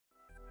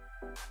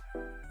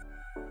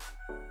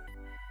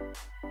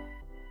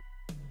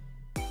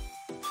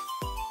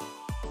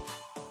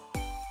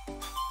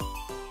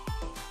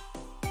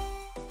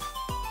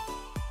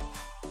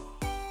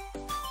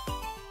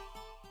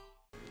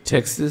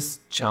Texas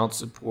Child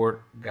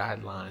Support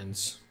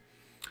Guidelines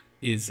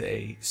is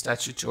a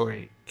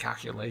statutory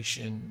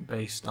calculation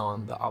based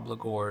on the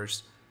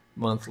obligor's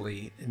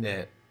monthly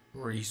net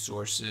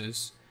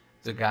resources.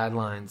 The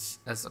guidelines,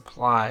 as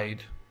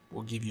applied,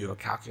 will give you a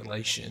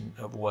calculation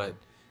of what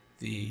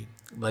the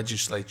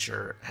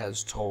legislature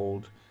has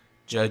told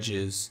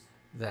judges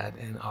that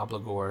an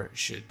obligor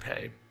should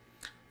pay.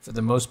 For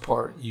the most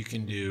part, you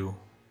can do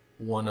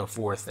one of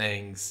four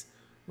things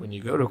when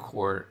you go to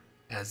court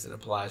as it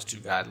applies to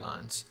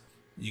guidelines.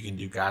 You can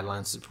do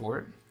guideline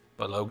support,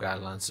 below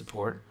guideline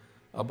support,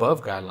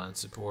 above guideline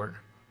support,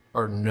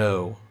 or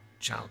no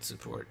child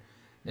support.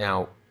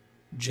 Now,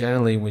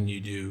 generally when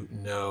you do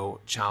no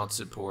child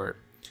support,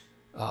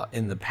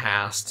 in the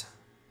past,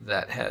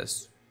 that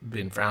has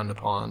been frowned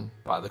upon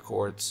by the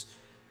courts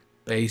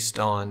based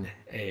on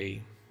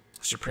a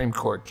Supreme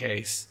Court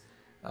case,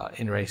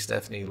 in re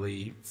Stephanie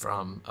Lee,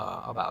 from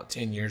about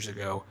 10 years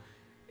ago,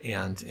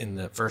 and in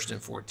the 1st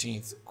and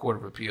 14th Court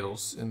of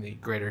Appeals in the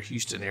greater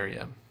Houston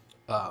area,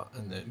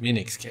 in the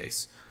Minix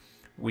case,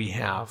 we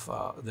have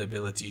the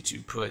ability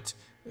to put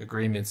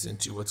agreements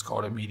into what's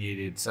called a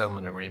mediated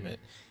settlement agreement.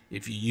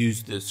 If you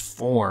use this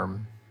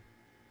form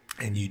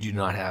and you do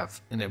not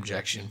have an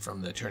objection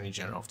from the Attorney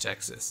General of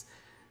Texas,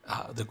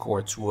 the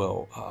courts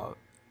will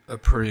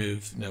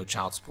approve no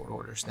child support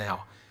orders.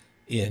 Now,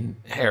 in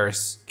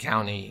Harris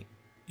County,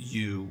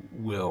 you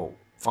will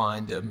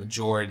find a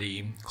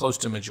majority, close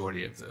to a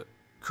majority of the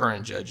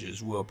current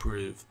judges will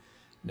approve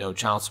no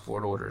child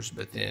support orders.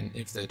 But then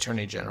if the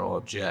Attorney General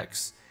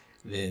objects,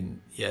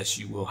 then yes,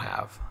 you will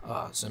have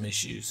some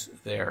issues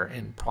there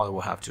and probably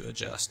will have to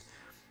adjust.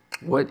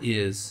 What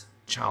is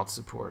child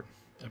support?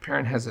 A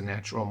parent has a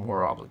natural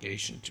moral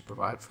obligation to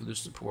provide for the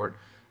support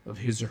of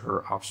his or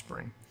her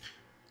offspring.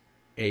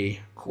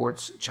 A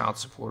court's child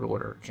support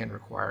order can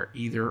require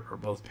either or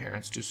both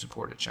parents to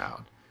support a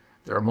child.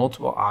 There are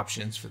multiple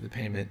options for the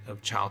payment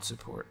of child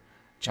support.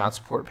 Child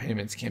support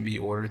payments can be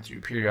ordered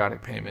through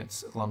periodic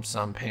payments, lump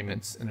sum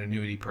payments, an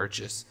annuity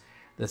purchase,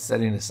 the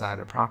setting aside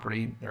of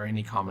property, or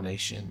any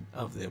combination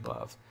of the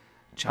above.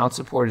 Child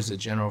support is a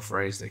general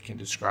phrase that can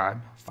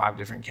describe 5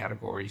 different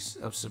categories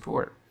of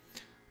support.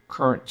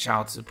 Current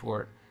child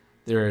support: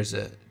 there is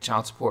a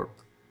child support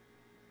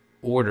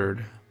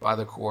ordered by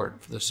the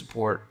court for the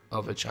support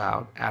of a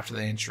child after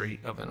the entry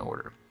of an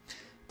order.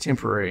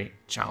 Temporary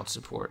child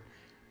support: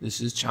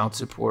 this is child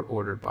support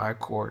ordered by a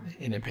court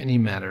in a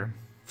pending matter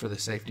for the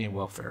safety and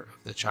welfare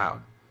of the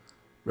child.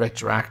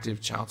 Retroactive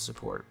child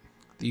support: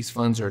 these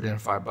funds are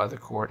identified by the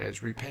court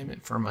as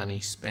repayment for money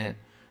spent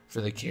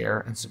for the care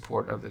and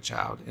support of the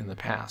child in the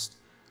past.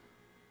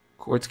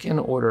 Courts can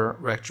order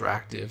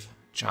retroactive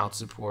child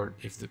support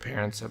if the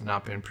parents have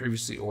not been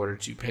previously ordered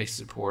to pay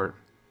support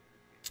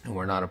and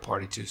were not a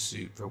party to a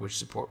suit for which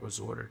support was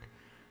ordered.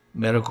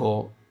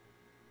 Medical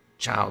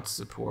child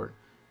support: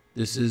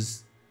 this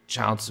is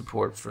child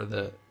support for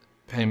the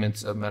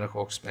payments of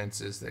medical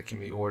expenses that can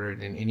be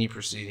ordered in any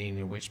proceeding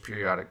in which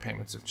periodic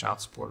payments of child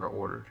support are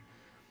ordered.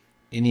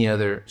 Any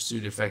other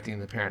suit affecting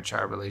the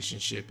parent-child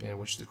relationship in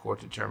which the court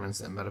determines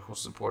that medical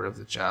support of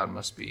the child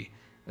must be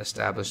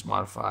established,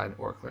 modified,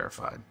 or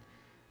clarified.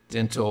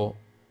 Dental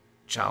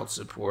child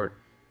support: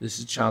 this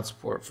is child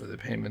support for the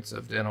payments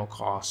of dental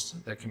costs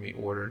that can be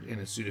ordered in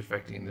a suit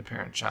affecting the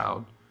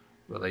parent-child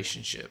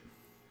relationship.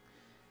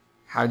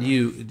 How do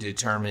you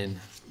determine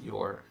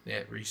your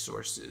net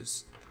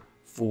resources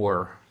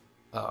for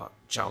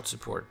child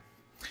support?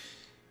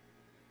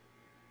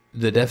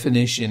 The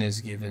definition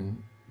is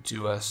given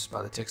to us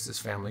by the Texas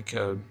Family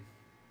Code,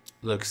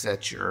 looks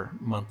at your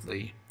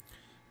monthly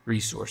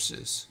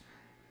resources,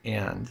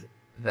 and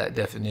that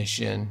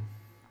definition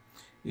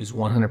is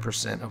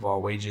 100% of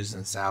all wages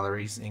and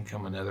salaries,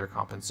 income, and other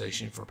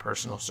compensation for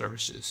personal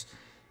services.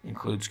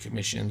 Includes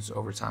commissions,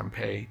 overtime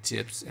pay,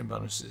 tips, and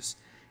bonuses,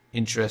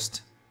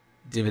 interest,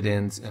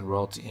 dividends, and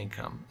royalty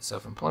income,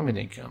 self-employment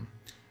income,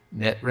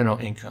 net rental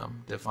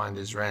income, defined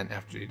as rent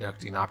after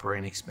deducting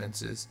operating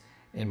expenses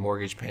and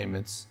mortgage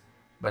payments,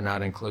 but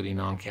not including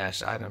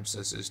non-cash items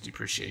such as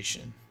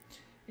depreciation,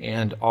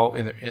 and all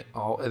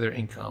other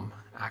income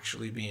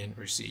actually being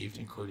received,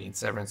 including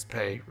severance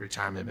pay,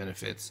 retirement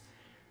benefits,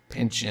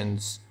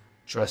 pensions,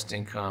 trust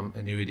income,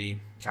 annuity,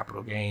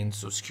 capital gains,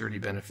 Social Security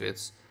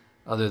benefits,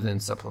 other than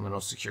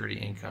supplemental security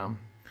income,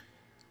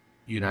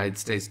 United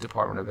States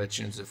Department of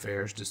Veterans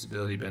Affairs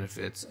disability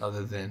benefits,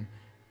 other than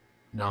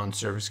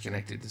non-service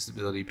connected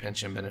disability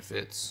pension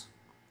benefits,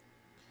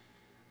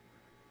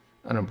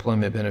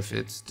 unemployment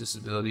benefits,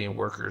 disability and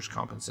workers'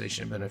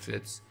 compensation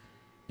benefits,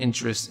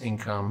 interest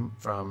income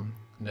from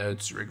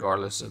notes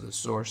regardless of the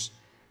source,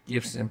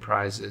 gifts and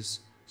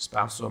prizes,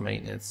 spousal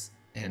maintenance,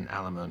 and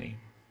alimony.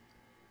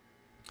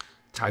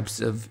 Types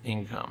of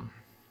income.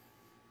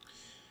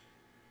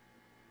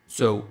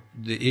 So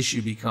the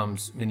issue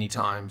becomes many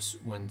times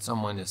when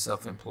someone is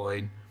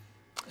self-employed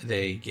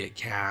they get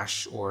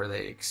cash or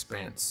they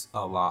expense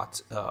a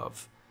lot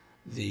of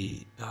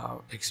the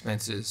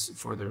expenses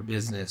for their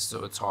business.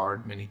 So it's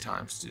hard many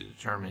times to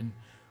determine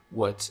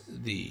what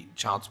the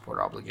child support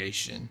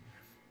obligation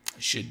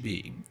should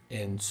be.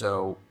 And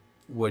so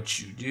what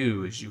you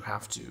do is you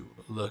have to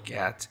look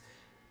at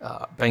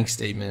bank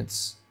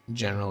statements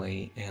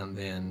generally, and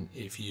then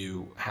if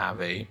you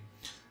have a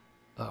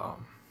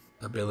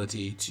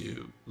ability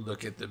to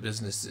look at the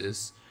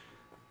business's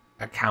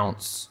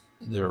accounts,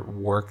 their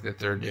work that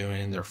they're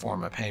doing, their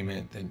form of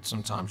payment, then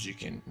sometimes you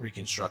can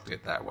reconstruct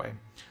it that way.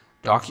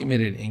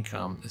 Documented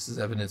income, this is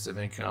evidence of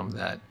income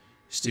that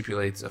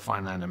stipulates a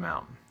finite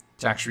amount.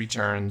 Tax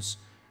returns,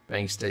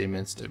 bank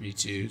statements,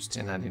 W-2s,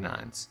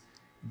 1099s.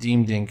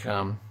 Deemed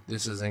income,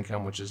 this is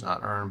income which is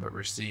not earned but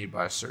received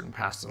by certain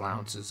past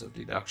allowances of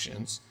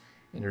deductions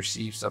and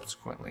received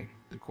subsequently.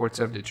 The courts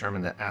have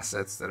determined that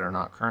assets that are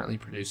not currently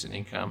producing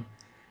income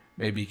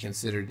may be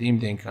considered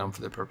deemed income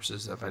for the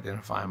purposes of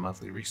identifying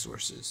monthly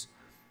resources.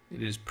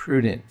 It is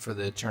prudent for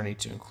the attorney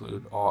to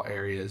include all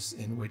areas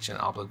in which an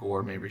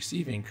obligor may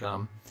receive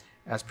income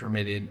as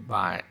permitted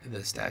by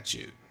the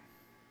statute.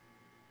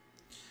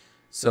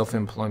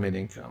 Self-employment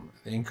income.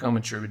 The income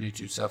attributed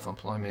to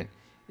self-employment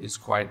is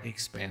quite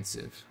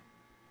expansive,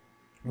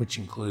 which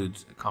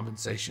includes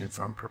compensation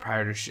from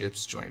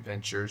proprietorships, joint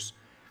ventures,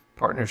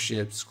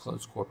 partnerships,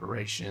 closed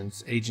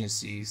corporations,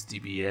 agencies,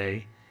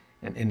 DBA,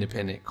 and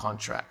independent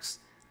contracts,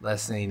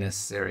 less any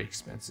necessary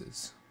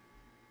expenses.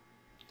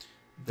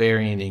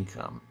 Varying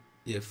income.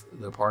 If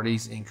the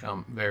party's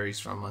income varies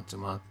from month to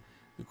month,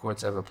 the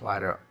courts have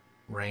applied a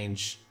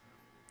range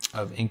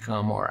of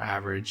income or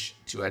average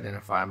to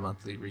identify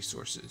monthly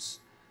resources.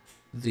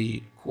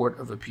 The Court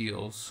of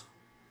Appeals,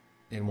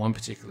 in one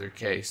particular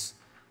case,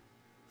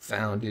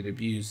 found it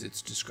abused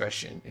its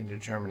discretion in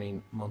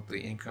determining monthly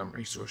income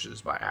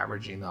resources by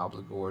averaging the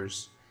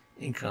obligor's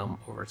income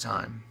over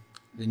time.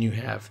 Then you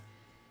have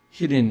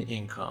hidden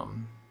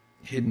income.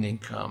 Hidden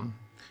income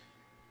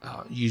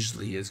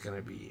usually is going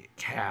to be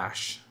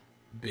cash,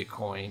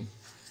 Bitcoin.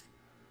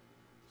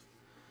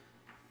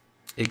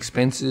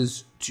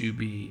 Expenses to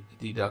be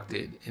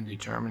deducted in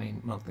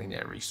determining monthly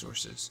net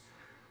resources.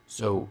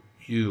 So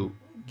you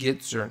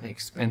get certain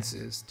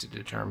expenses to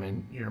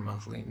determine your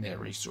monthly net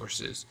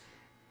resources.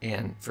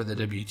 And for the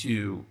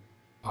W-2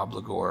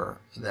 obligor,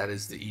 that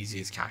is the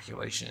easiest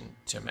calculation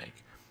to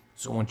make.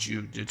 So once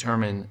you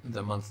determine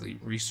the monthly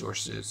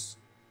resources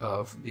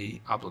of the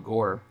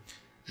obligor,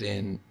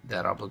 then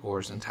that obligor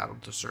is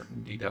entitled to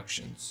certain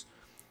deductions.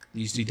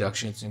 These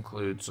deductions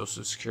include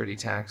Social Security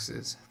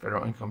taxes,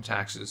 federal income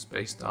taxes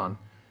based on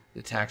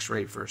the tax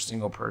rate for a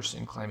single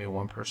person claiming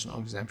one personal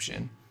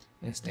exemption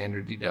and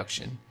standard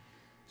deduction,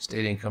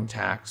 state income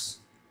tax,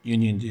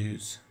 union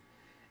dues,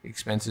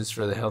 expenses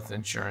for the health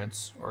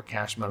insurance or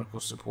cash medical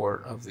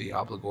support of the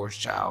obligor's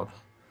child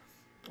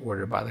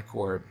ordered by the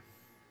court.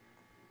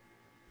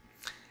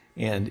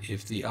 And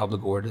if the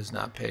obligor does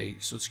not pay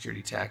Social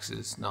Security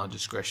taxes,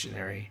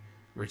 non-discretionary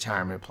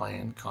retirement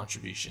plan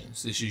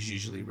contributions. This is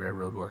usually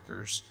railroad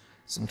workers.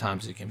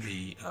 Sometimes it can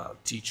be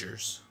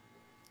teachers.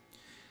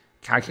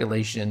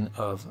 Calculation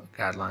of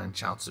guideline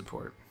child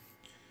support.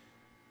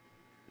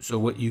 So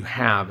what you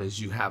have is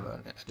you have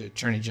an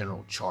Attorney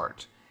General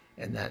chart,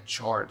 and that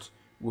chart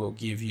will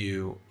give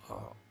you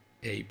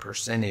a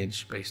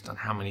percentage based on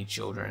how many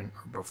children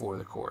are before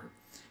the court.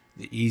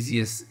 The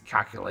easiest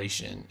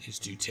calculation is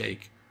to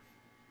take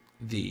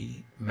the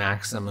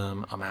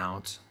maximum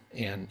amount,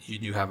 and you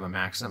do have a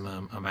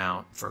maximum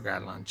amount for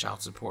guideline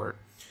child support,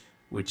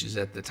 which is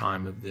at the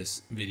time of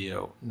this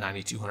video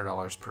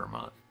 $9,200 per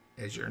month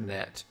as your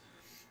net.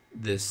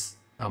 This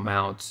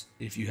amount,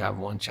 if you have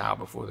one child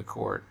before the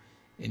court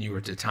and you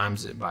were to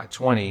times it by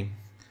 20,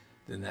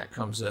 then that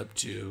comes up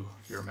to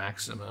your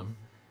maximum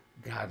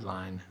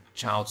guideline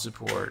child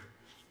support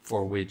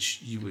for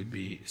which you would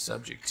be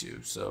subject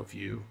to. So if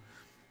you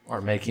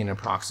are making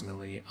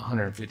approximately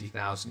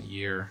 $150,000 a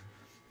year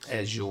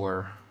as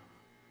your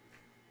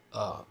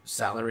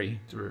salary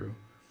through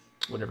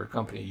whatever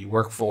company you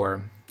work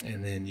for,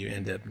 and then you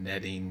end up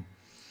netting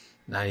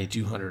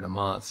 $9,200 a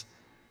month,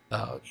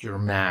 your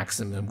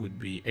maximum would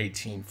be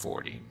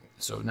 $1,840.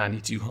 So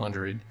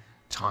 $9,200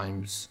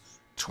 times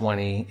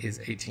 20 is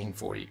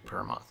 $1,840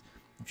 per month.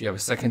 If you have a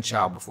second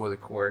child before the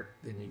court,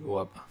 then you go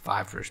up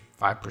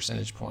 5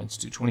 percentage points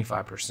to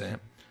 25%.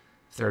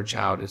 Third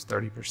child is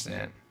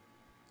 30%,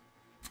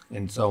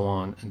 and so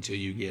on until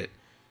you get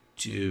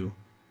to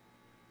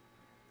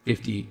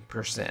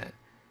 50%.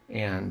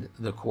 And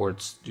the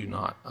courts do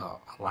not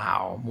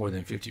allow more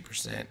than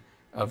 50%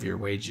 of your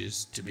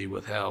wages to be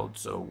withheld.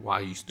 So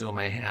while you still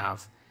may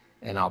have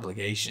an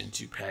obligation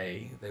to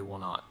pay, they will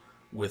not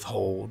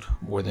withhold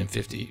more than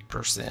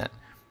 50%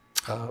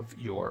 of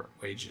your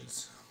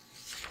wages.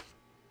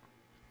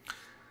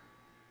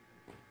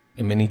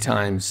 And many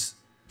times,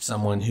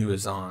 someone who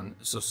is on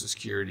Social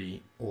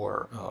Security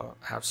or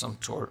have some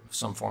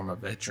form of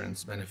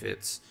veterans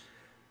benefits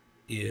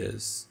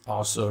is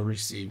also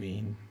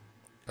receiving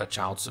a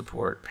child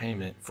support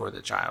payment for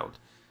the child.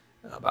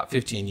 About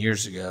 15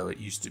 years ago, it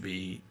used to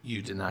be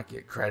you did not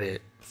get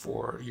credit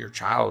for your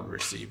child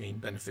receiving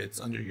benefits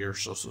under your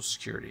Social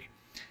Security.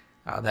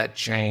 That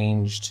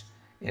changed,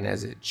 and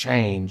as it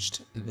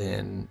changed,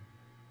 then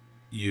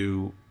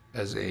you,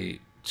 as a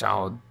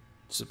child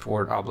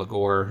support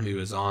obligor who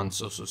is on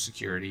Social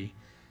Security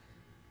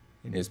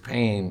and is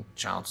paying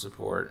child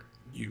support,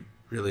 you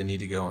really need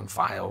to go and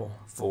file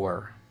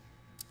for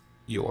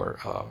your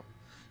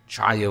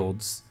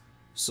child's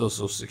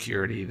Social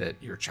Security that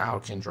your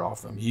child can draw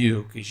from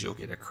you, because you'll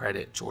get a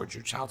credit towards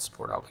your child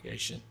support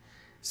obligation.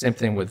 Same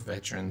thing with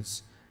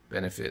veterans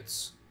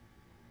benefits.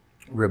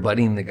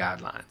 Rebutting the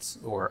guidelines,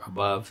 or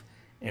above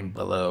and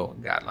below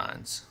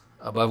guidelines.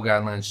 Above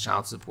guidelines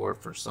child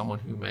support for someone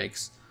who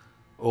makes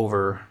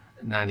over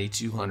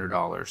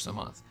 $9,200 a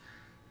month.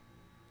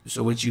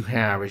 So what you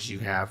have is,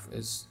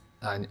 as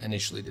I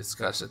initially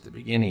discussed at the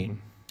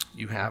beginning,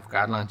 you have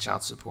guideline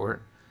child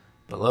support,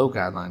 below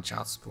guideline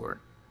child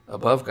support,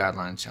 above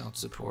guideline child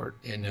support,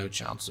 and no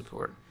child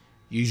support.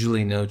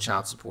 Usually no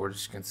child support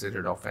is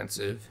considered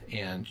offensive,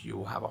 and you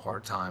will have a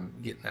hard time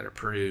getting that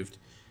approved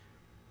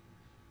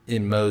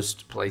in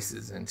most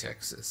places in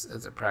Texas.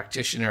 As a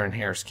practitioner in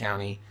Harris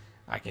County,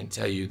 I can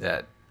tell you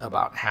that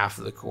about half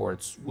of the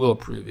courts will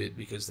approve it,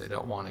 because they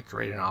don't want to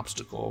create an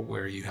obstacle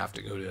where you have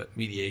to go to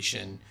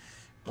mediation.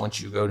 Once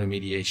you go to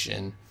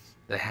mediation,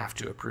 they have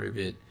to approve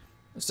it,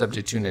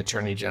 subject to an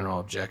attorney general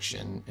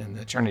objection, and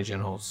the attorney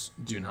generals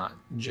do not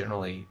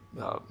generally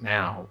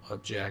now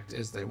object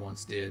as they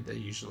once did. They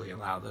usually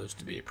allow those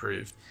to be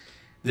approved.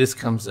 This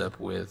comes up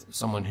with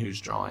someone who's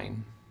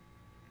drawing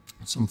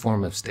some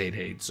form of state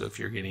aid. So if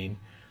you're getting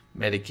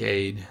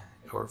Medicaid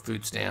or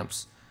food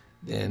stamps,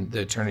 then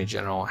the attorney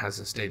general has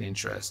a state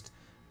interest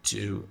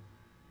to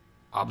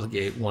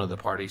obligate one of the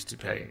parties to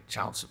pay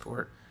child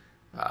support.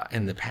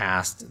 In the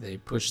past, they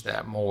pushed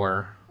that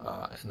more.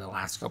 In the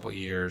last couple of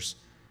years,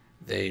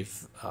 they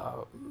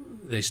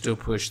still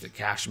push the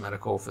cash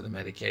medical for the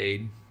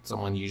Medicaid.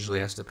 Someone usually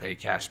has to pay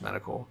cash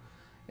medical,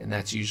 and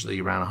that's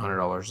usually around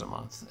 $100 a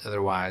month.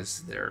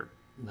 Otherwise, they're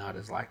not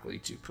as likely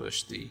to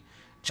push the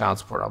child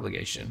support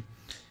obligation.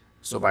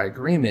 So by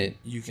agreement,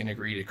 you can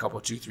agree to a couple,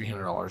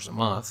 $200-$300 a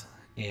month,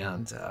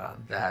 and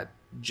that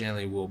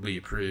generally will be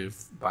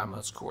approved by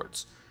most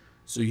courts.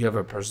 So you have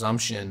a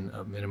presumption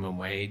of minimum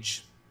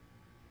wage.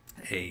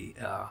 A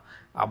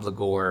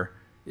obligor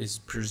is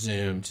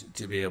presumed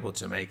to be able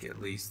to make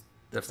at least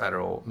the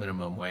federal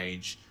minimum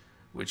wage,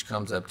 which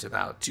comes up to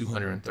about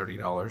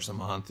 $230 a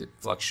month. It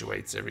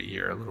fluctuates every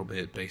year a little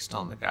bit based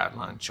on the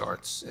guideline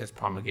charts as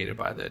promulgated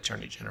by the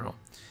Attorney General.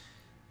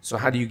 So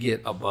how do you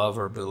get above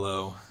or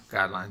below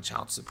guideline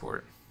child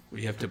support? Well,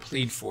 you have to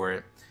plead for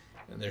it,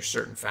 and there's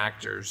certain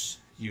factors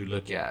you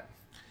look at.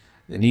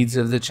 The needs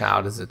of the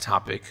child is a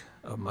topic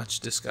of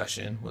much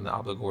discussion when the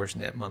obligor's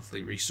net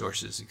monthly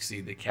resources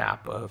exceed the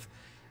cap of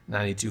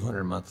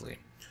 $9,200 monthly.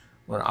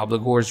 When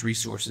obligor's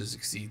resources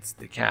exceeds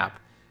the cap,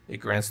 it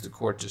grants the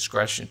court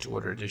discretion to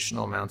order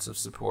additional amounts of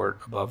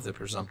support above the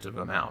presumptive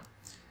amount.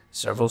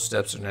 Several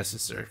steps are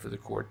necessary for the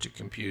court to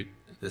compute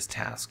this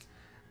task.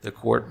 The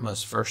court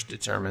must first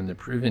determine the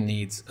proven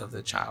needs of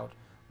the child.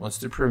 Once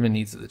the proven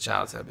needs of the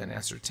child have been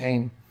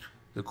ascertained,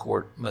 the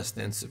court must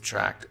then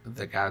subtract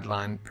the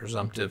guideline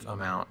presumptive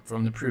amount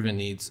from the proven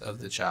needs of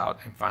the child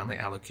and finally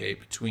allocate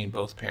between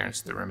both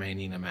parents the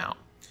remaining amount.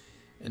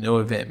 In no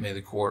event may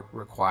the court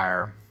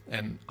require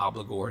an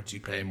obligor to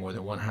pay more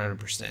than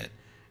 100%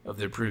 of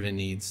the proven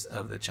needs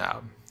of the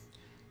child.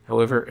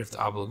 However, if the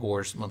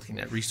obligor's monthly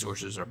net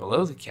resources are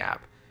below the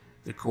cap,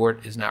 the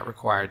court is not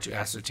required to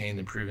ascertain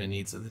the proven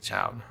needs of the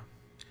child.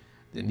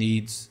 The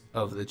needs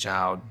of the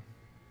child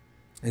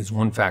is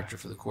one factor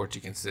for the court to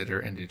consider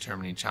in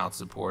determining child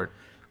support,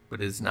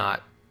 but is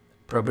not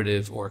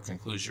probative or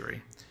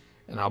conclusory.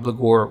 An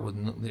obligor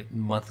with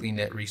monthly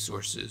net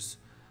resources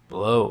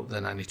below the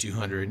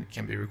 $9,200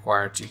 can be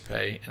required to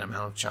pay an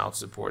amount of child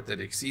support that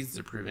exceeds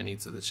the proven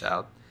needs of the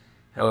child.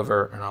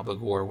 However, an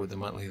obligor with the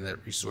monthly net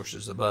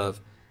resources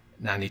above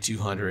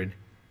 $9,200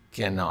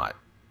 cannot.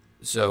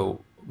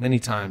 So many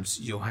times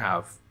you'll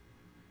have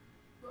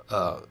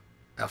a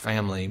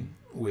family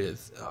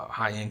with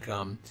high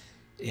income,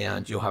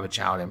 and you'll have a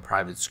child in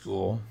private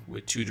school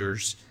with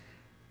tutors,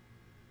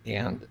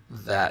 and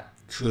that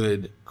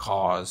could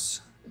cause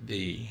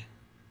the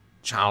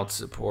child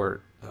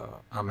support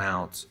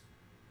amount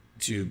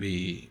to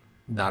be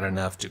not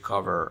enough to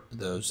cover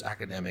those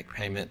academic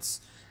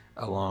payments,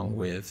 along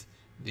with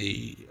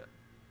the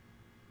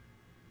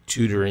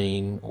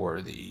tutoring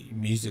or the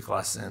music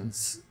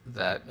lessons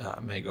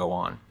that may go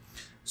on.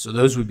 So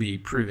those would be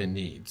proven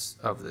needs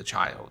of the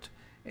child.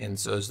 And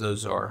so as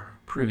those are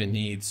proven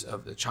needs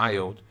of the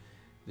child,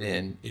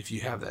 then if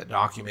you have that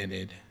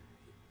documented,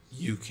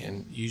 you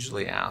can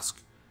usually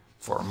ask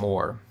for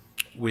more.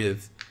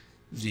 With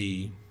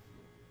the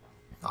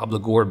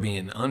obligor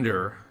being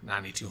under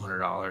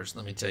 $9,200,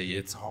 let me tell you,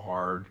 it's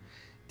hard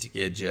to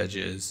get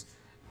judges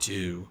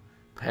to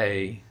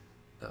pay,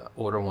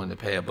 order one to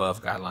pay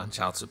above guideline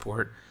child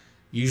support.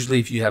 Usually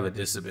if you have a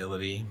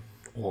disability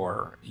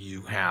or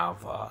you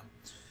have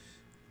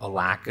a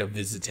lack of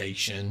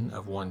visitation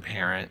of one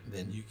parent,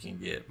 then you can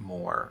get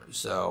more.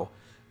 So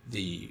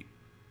the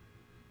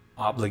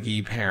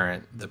obligee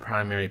parent, the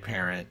primary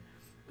parent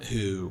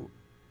who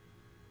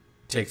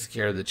takes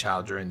care of the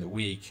child during the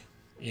week,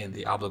 and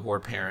the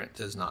obligor parent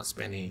does not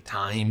spend any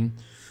time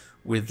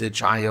with the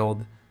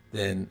child,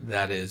 then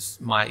that is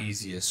my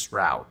easiest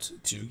route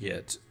to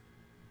get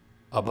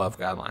above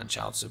guideline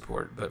child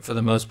support. But for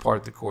the most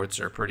part, the courts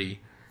are pretty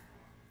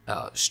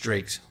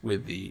strict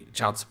with the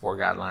child support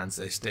guidelines.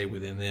 They stay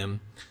within them.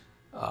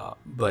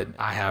 But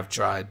I have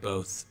tried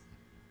both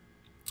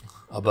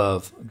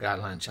above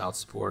guideline child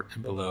support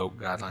and below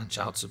guideline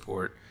child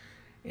support,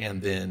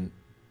 and then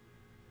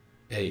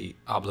a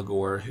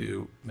obligor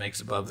who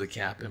makes above the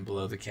cap and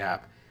below the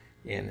cap.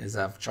 And as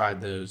I've tried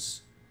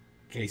those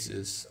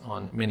cases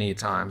on many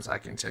times, I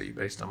can tell you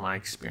based on my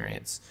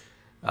experience,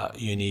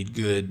 you need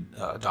good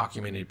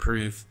documented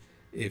proof.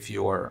 If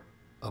you're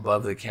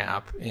above the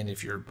cap and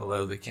if you're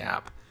below the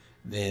cap,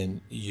 then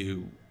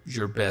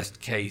your best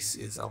case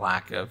is a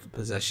lack of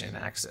possession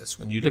access.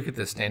 When you look at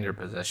the standard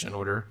possession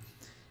order,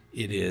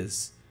 it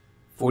is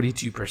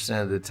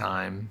 42% of the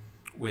time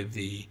with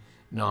the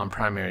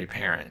non-primary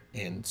parent.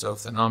 And so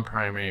if the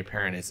non-primary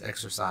parent is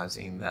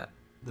exercising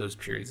those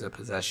periods of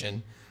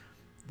possession,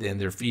 then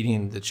they're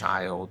feeding the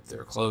child,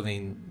 they're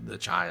clothing the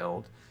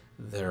child,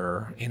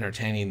 they're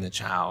entertaining the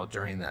child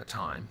during that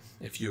time.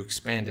 If you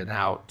expand it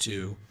out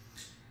to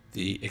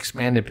the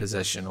expanded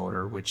possession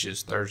order, which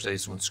is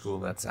Thursdays when school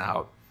lets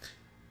out,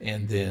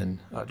 and then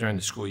during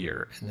the school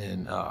year, and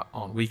then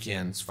on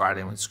weekends,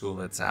 Friday when school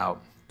lets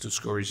out, so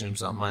school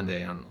resumes on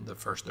Monday on the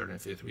first, third,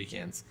 and fifth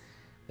weekends,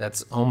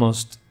 that's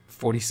almost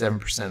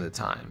 47% of the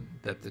time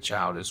that the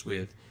child is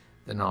with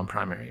the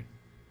non-primary.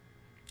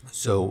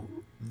 So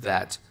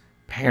that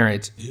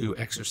parent who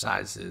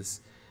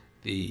exercises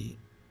the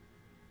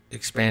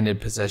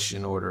expanded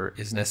possession order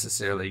is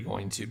necessarily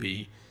going to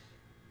be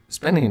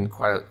spending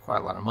quite a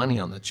lot of money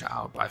on the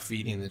child by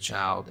feeding the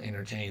child,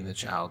 entertaining the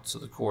child. So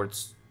the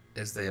courts,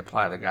 as they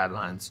apply the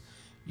guidelines,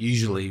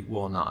 usually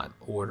will not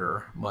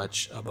order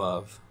much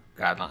above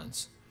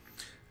guidelines.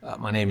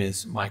 My name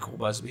is Michael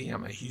Busby.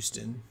 I'm a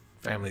Houston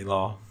family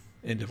law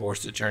and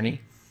divorce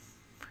attorney.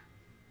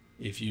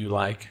 If you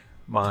like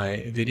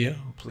my video,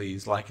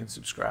 please like and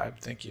subscribe.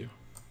 Thank you.